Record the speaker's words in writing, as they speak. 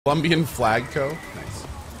Colombian Flag Co. Nice.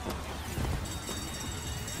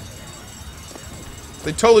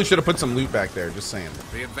 They totally should have put some loot back there, just saying.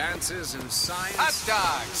 The advances in science. Hot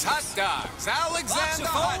dogs, Alexander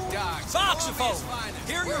Hot Dogs. Voxophone.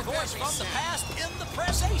 Hear your voice from the past in the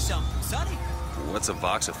press. Say something, Sonny. What's a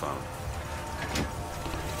voxophone?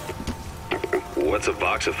 What's a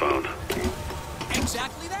voxophone?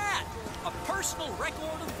 Exactly that. A personal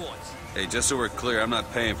record of voice. Hey, just so we're clear, I'm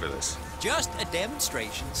not paying for this. Just a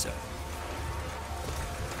demonstration, sir.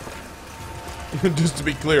 Just to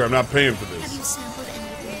be clear, I'm not paying for Have you this. sampled any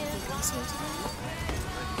of the ingredients here today?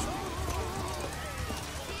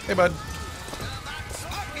 Hey, bud.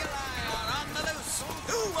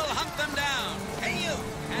 Who will hunt them down? Hey, you.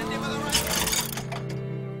 Handy with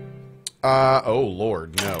a Oh,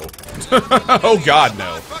 Lord, no. Oh, God,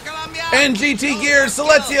 no. NGT Gears,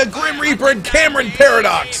 Celestia, Grim Reaper, and Cameron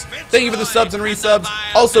Paradox. Thank you for the subs and resubs.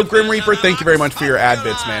 Also, Grim Reaper, thank you very much for your ad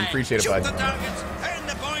bits, man. Appreciate it, bud.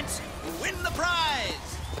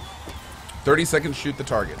 30 seconds, shoot the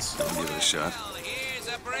targets. Give it a shot.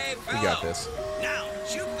 We got this. Now,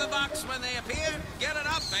 shoot the box when they appear, get it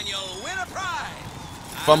up, and you'll win a prize.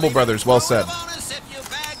 Fumble Brothers, well said. Bonus if you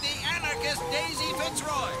bag the anarchist Daisy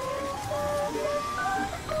Fitzroy.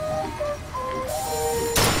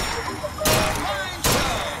 Fine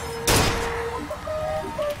show.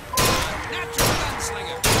 Natural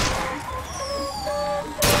gunslinger.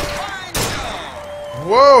 Fine show.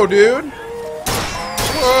 Whoa, dude.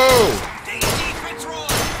 Whoa. Daisy Fitzroy.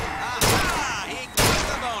 Aha! He got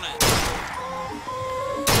the bonus.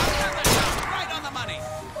 Got the shot right on the money.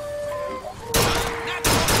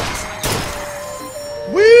 Natural gunslinger.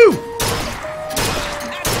 Woo!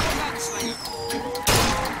 Natural gunslinger.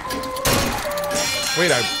 Wait,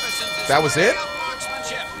 that was it?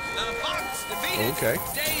 Marksmanship. The fox defeated. Okay.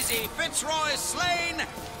 Daisy Fitzroy slain.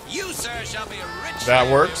 You, sir, shall be richly That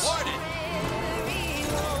works. rewarded.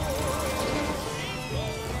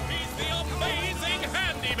 He's the amazing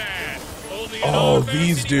handyman. Only in Oh, our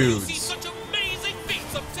these version you will see dudes. such amazing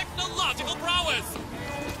feats of technological prowess.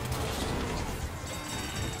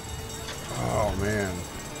 Oh, man.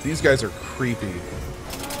 These guys are creepy.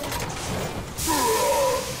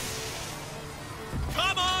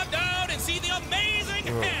 Come on down and see the amazing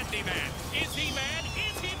handyman. Is he man?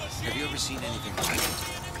 Is he machine? Have you ever seen anything like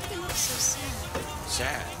it? They look so sad.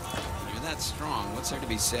 Sad. You're that strong. What's there to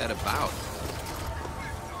be sad about?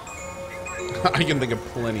 I can think of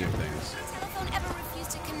plenty of things. Telephone ever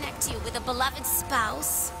refused to connect you with a beloved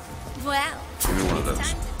spouse? Well, Give me one of it's those.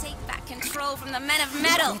 time to take back control from the men of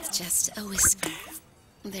metal. With just a whisper.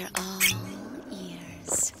 They're all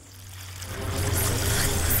ears.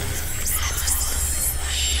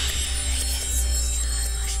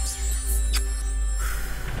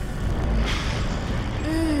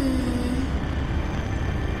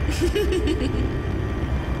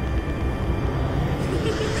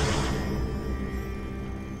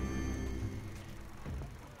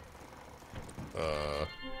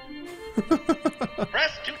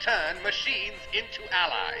 Press to turn machines into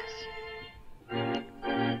allies.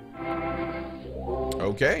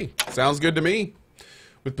 Okay, sounds good to me.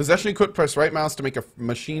 With possession equipped, press right mouse to make a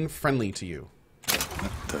machine friendly to you.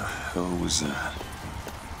 What the hell was that?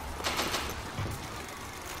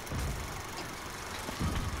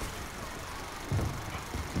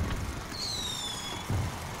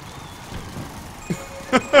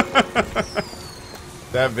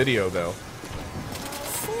 That video, though.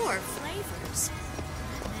 4 flavors.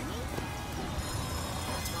 That many?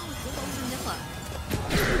 What's wrong with good old vanilla?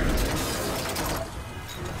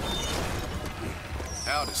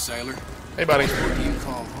 Howdy, sailor. Hey, buddy. What do you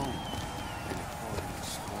call home?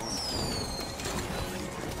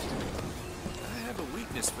 I have a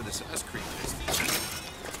weakness for this ice cream business.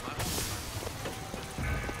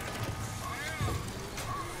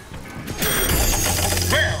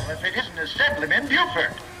 Well, if it isn't Assemblyman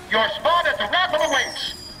Buford, your spot at the raffle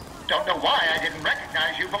awaits. Don't know why I didn't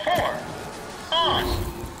recognize you before. Oz,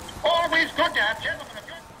 always good to have gentlemen of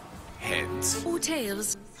your... Heads. Or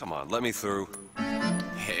tails. Come on, let me through.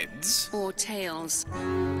 Heads. Or tails.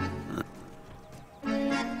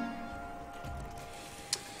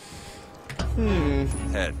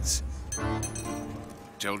 Heads.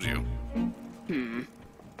 Told you.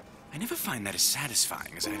 I never find that as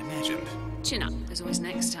satisfying as I'd imagined. Chin up. There's always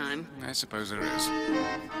next time. I suppose there is.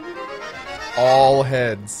 All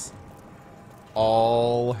heads.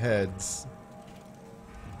 All heads.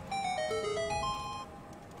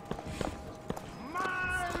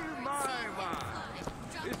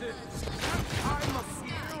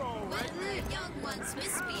 When the young ones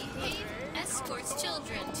misbehave, escorts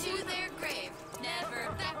children to their grave. Never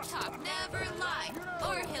backtalk, never lie,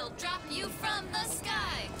 or he'll drop you from the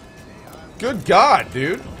sky. Good God,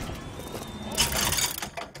 dude.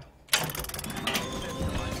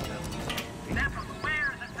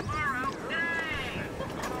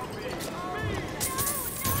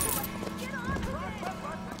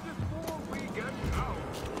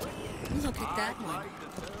 Look at that one.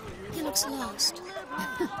 He looks lost.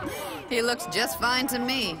 He looks just fine to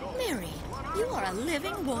me. Mary, you are a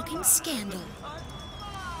living, walking scandal.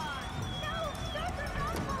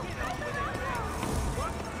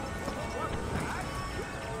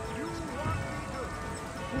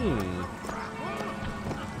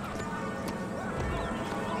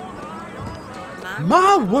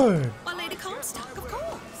 My word. Well, Lady Comstock, of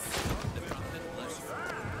course.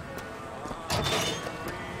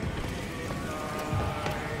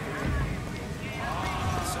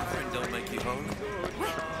 Suffering don't make you holy.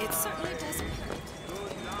 Well, it certainly doesn't hurt.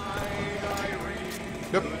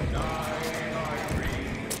 Yep.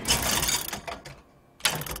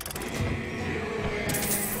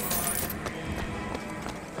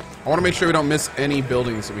 I want to make sure we don't miss any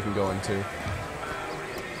buildings that we can go into.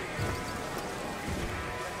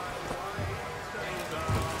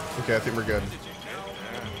 Okay, I think we're good.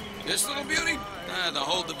 This little beauty? The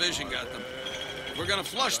whole division got them. If we're gonna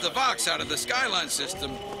flush the Vox out of the Skyline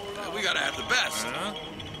system, we gotta have the best.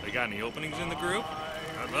 They got any openings in the group?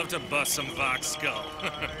 I'd love to bust some Vox skull.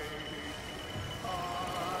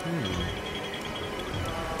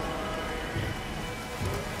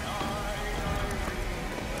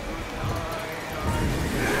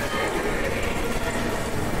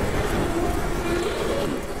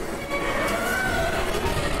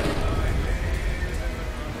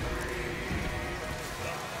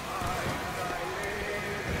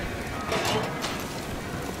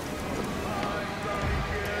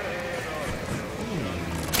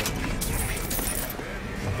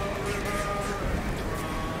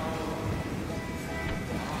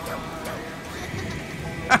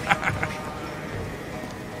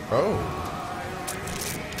 Oh.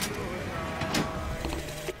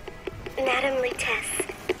 Madam Lutece,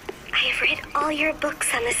 I have read all your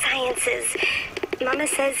books on the sciences. Mama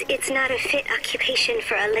says it's not a fit occupation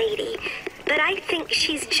for a lady, but I think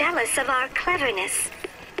she's jealous of our cleverness.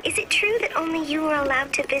 Is it true that only you are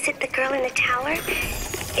allowed to visit the girl in the tower?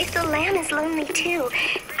 If the lamb is lonely too,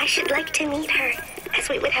 I should like to meet her, as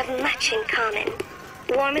we would have much in common.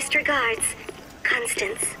 Warmest regards,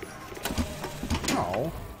 Constance.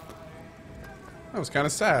 Oh. That was kind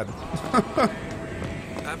of sad.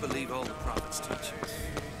 I believe all the prophets teach.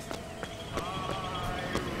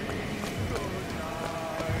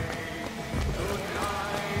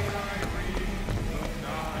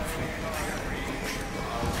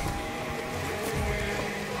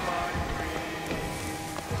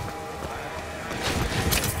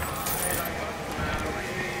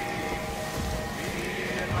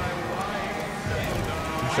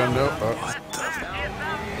 Shundo. Oh.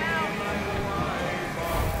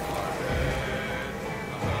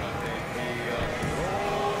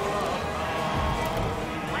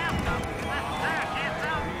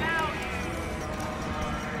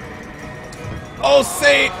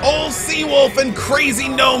 Old Seawolf and Crazy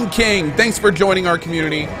Gnome King. Thanks for joining our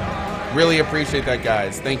community. Really appreciate that,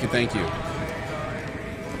 guys. Thank you, thank you.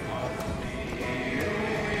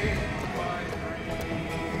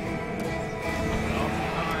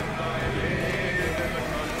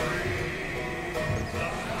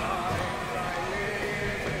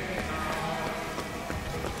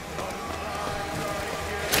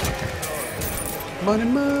 Money,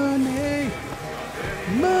 money,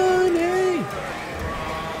 money.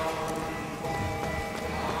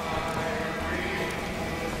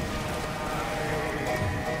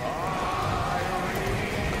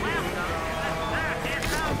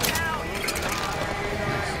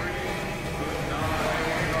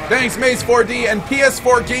 Thanks, Mace4D and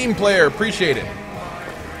PS4 Game Player. Appreciate it.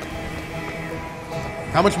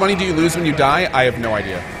 How much money do you lose when you die? I have no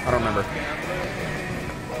idea. I don't remember.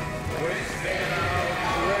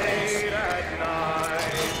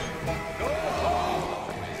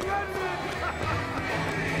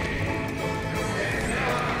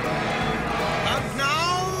 And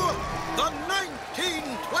now, the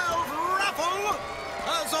 1912 raffle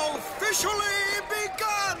has officially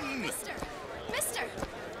begun! Mister!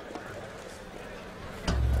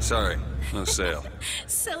 Sorry, no sale.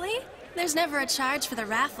 Silly. There's never a charge for the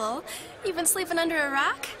raffle. You've been sleeping under a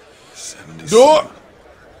rock? 77.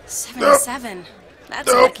 77.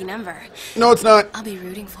 That's a lucky number. No, it's not. I'll be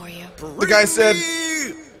rooting for you. The guy said...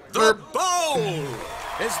 The bowl!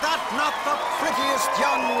 Is that not the prettiest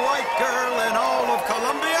young white girl in all of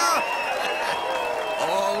Columbia?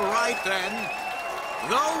 All right, then.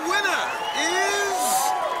 The winner is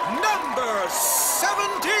number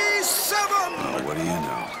 77. Oh, what do you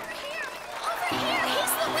know?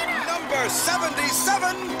 Number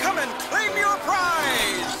 77, come and claim your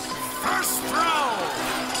prize. First round.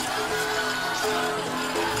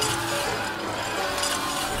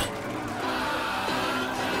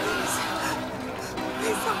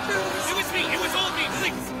 It was me. It was all me.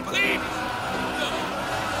 Please. Please.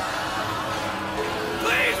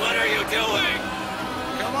 Please, what are you doing?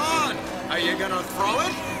 Come on. Are you gonna throw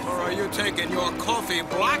it? Or are you taking your coffee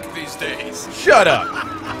black these days? Shut up.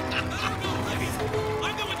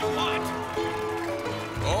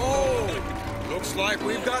 Oh, looks like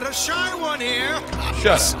we've got a shy one here.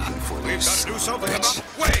 Shut up. We've got to do something about...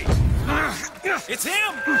 Wait! It's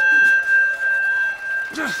him!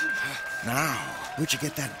 Now, where'd you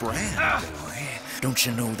get that brand, boy? Don't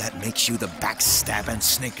you know that makes you the backstabbing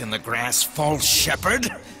snake in the grass false shepherd?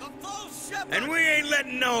 And we ain't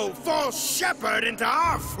letting no false shepherd into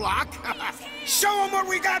our flock. Show them what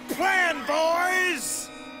we got planned, boys!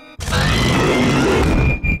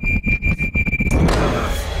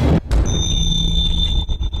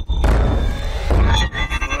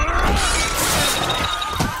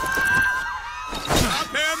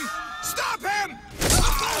 Stop him! Stop him! A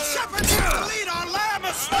false shepherd needs to lead our lamb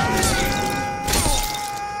astray!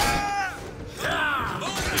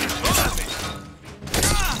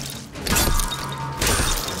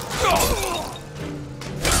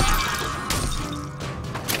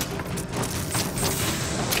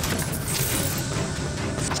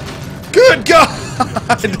 Good God!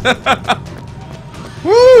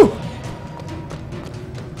 Woo!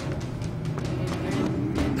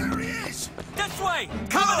 There he is! This way!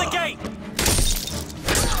 Cover the gate!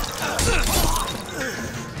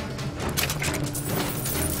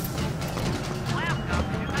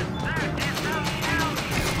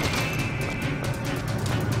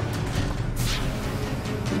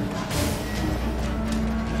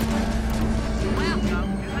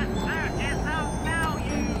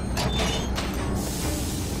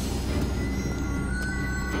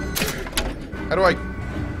 How do I...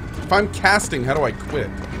 If I'm casting, how do I quit?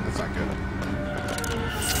 That's not good.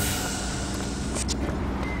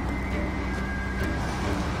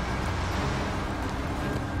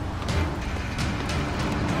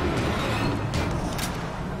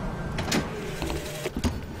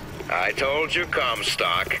 I told you,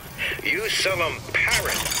 Comstock. You sell them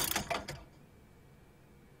parrot.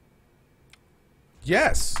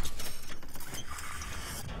 Yes.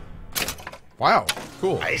 Wow,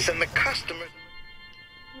 cool. I send the customer.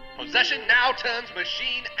 Possession now turns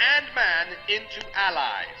machine and man into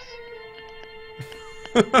allies.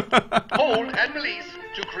 Hold and release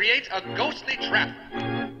to create a ghostly trap.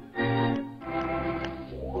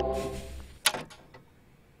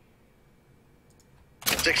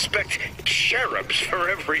 Expect cherubs for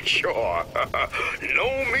every chore. No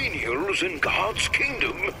menials in God's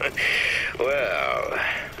kingdom. Well,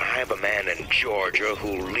 I have a man in Georgia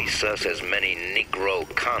who'll lease us as many Negro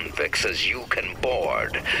convicts as you can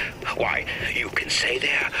board. Why, you can say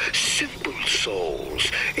they're simple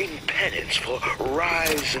souls in penance for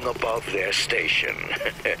rising above their station.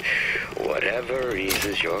 Whatever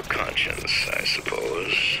eases your conscience, I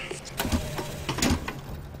suppose.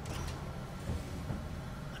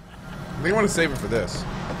 I think I want to save it for this.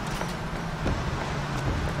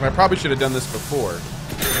 And I probably should have done this before.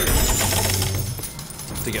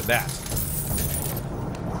 To get that.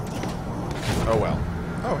 Oh well.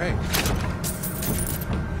 Oh hey.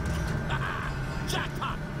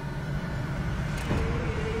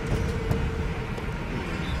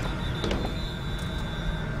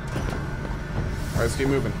 Alright, let's keep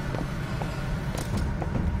moving.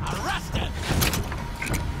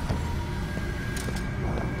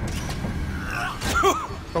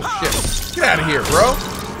 Oh shit. Get out of here, bro.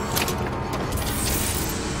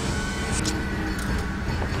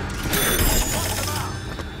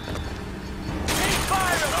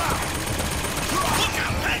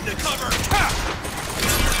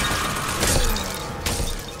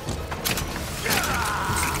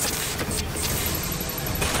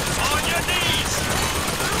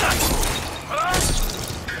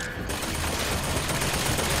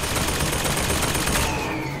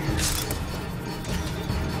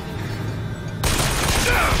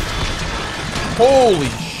 Holy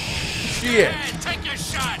shit. Take your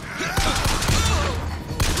shot.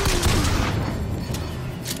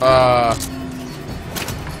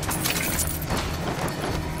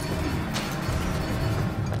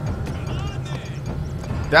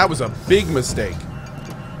 That was a big mistake.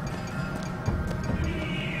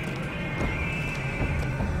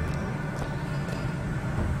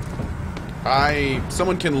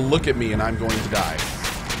 Someone can look at me and I'm going to die.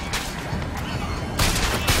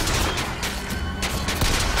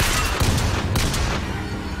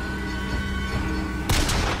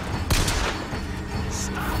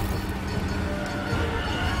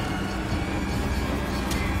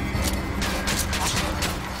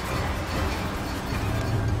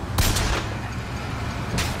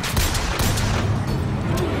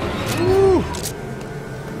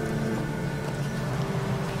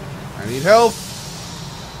 Need help.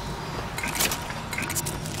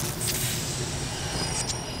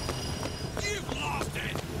 You've lost it.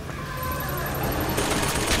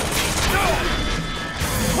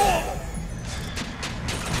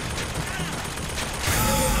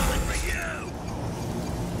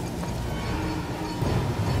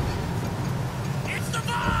 It's the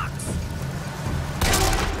box.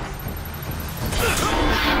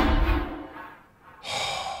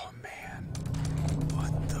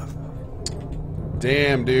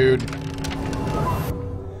 Damn, dude.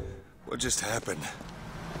 What just happened?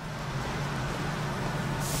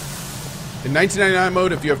 In 1999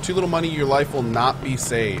 mode, if you have too little money, your life will not be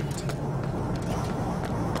saved.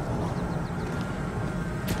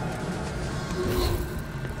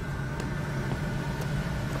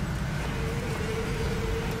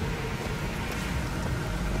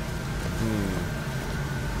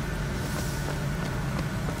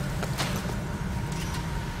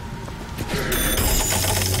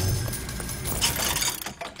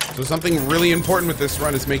 So something really important with this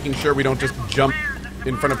run is making sure we don't just jump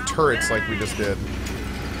in front of turrets like we just did.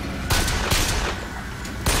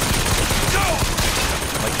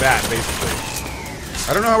 Like that, basically.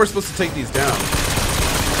 I don't know how we're supposed to take these down.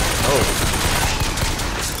 Oh.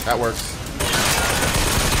 That works.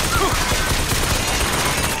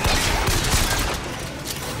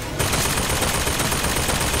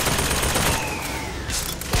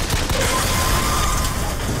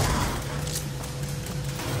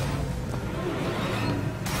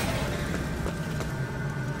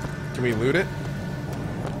 Can we loot it?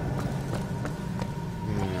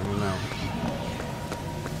 I don't know.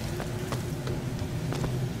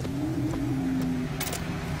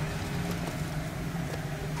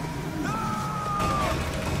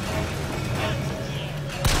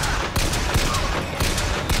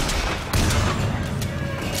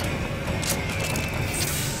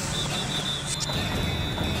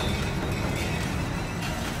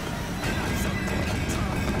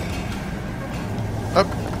 Up.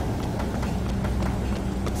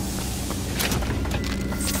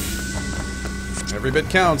 Every bit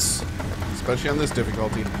counts, especially on this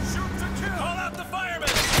difficulty. Call out the fireman.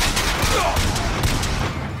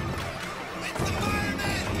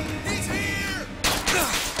 He's here.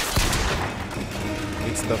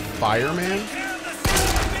 It's the fireman?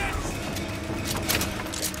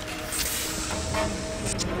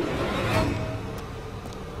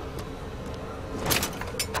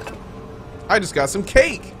 I just got some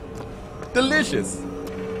cake. Delicious.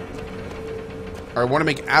 I want to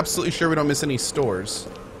make absolutely sure we don't miss any stores.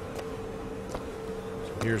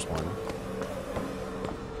 So here's one.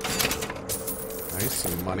 Nice,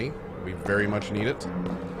 some money. We very much need it.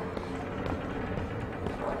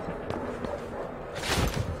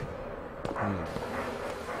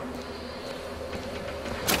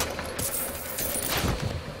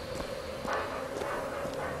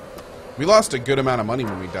 We lost a good amount of money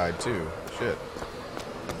when we died too. Shit.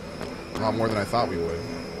 A lot more than I thought we would.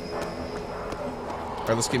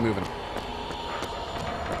 Alright, let's keep moving.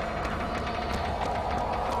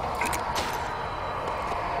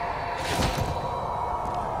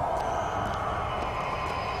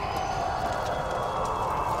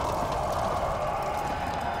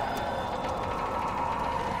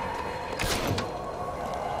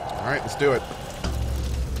 Alright, let's do it.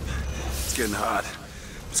 It's getting hot.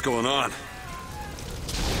 What's going on?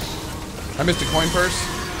 I missed a coin purse.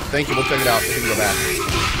 Thank you, we'll check it out. We can go back.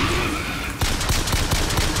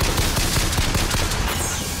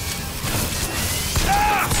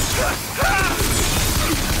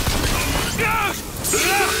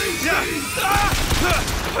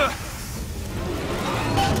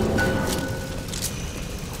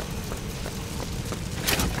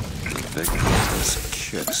 Big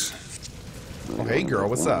kicks. Oh, hey girl,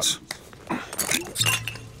 what's up?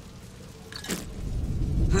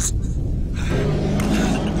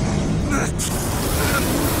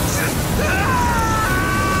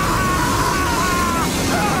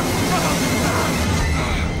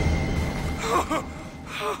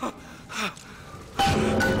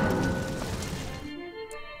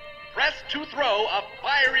 Press to throw a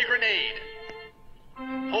fiery grenade.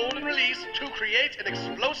 Hold and release to create an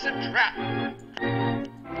explosive trap.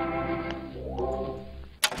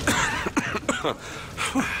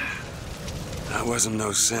 That wasn't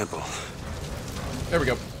no sample. There we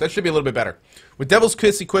go. That should be a little bit better. With Devil's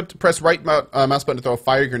Kiss equipped, press right mouse button to throw a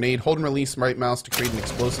fire grenade. Hold and release right mouse to create an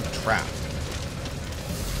explosive trap.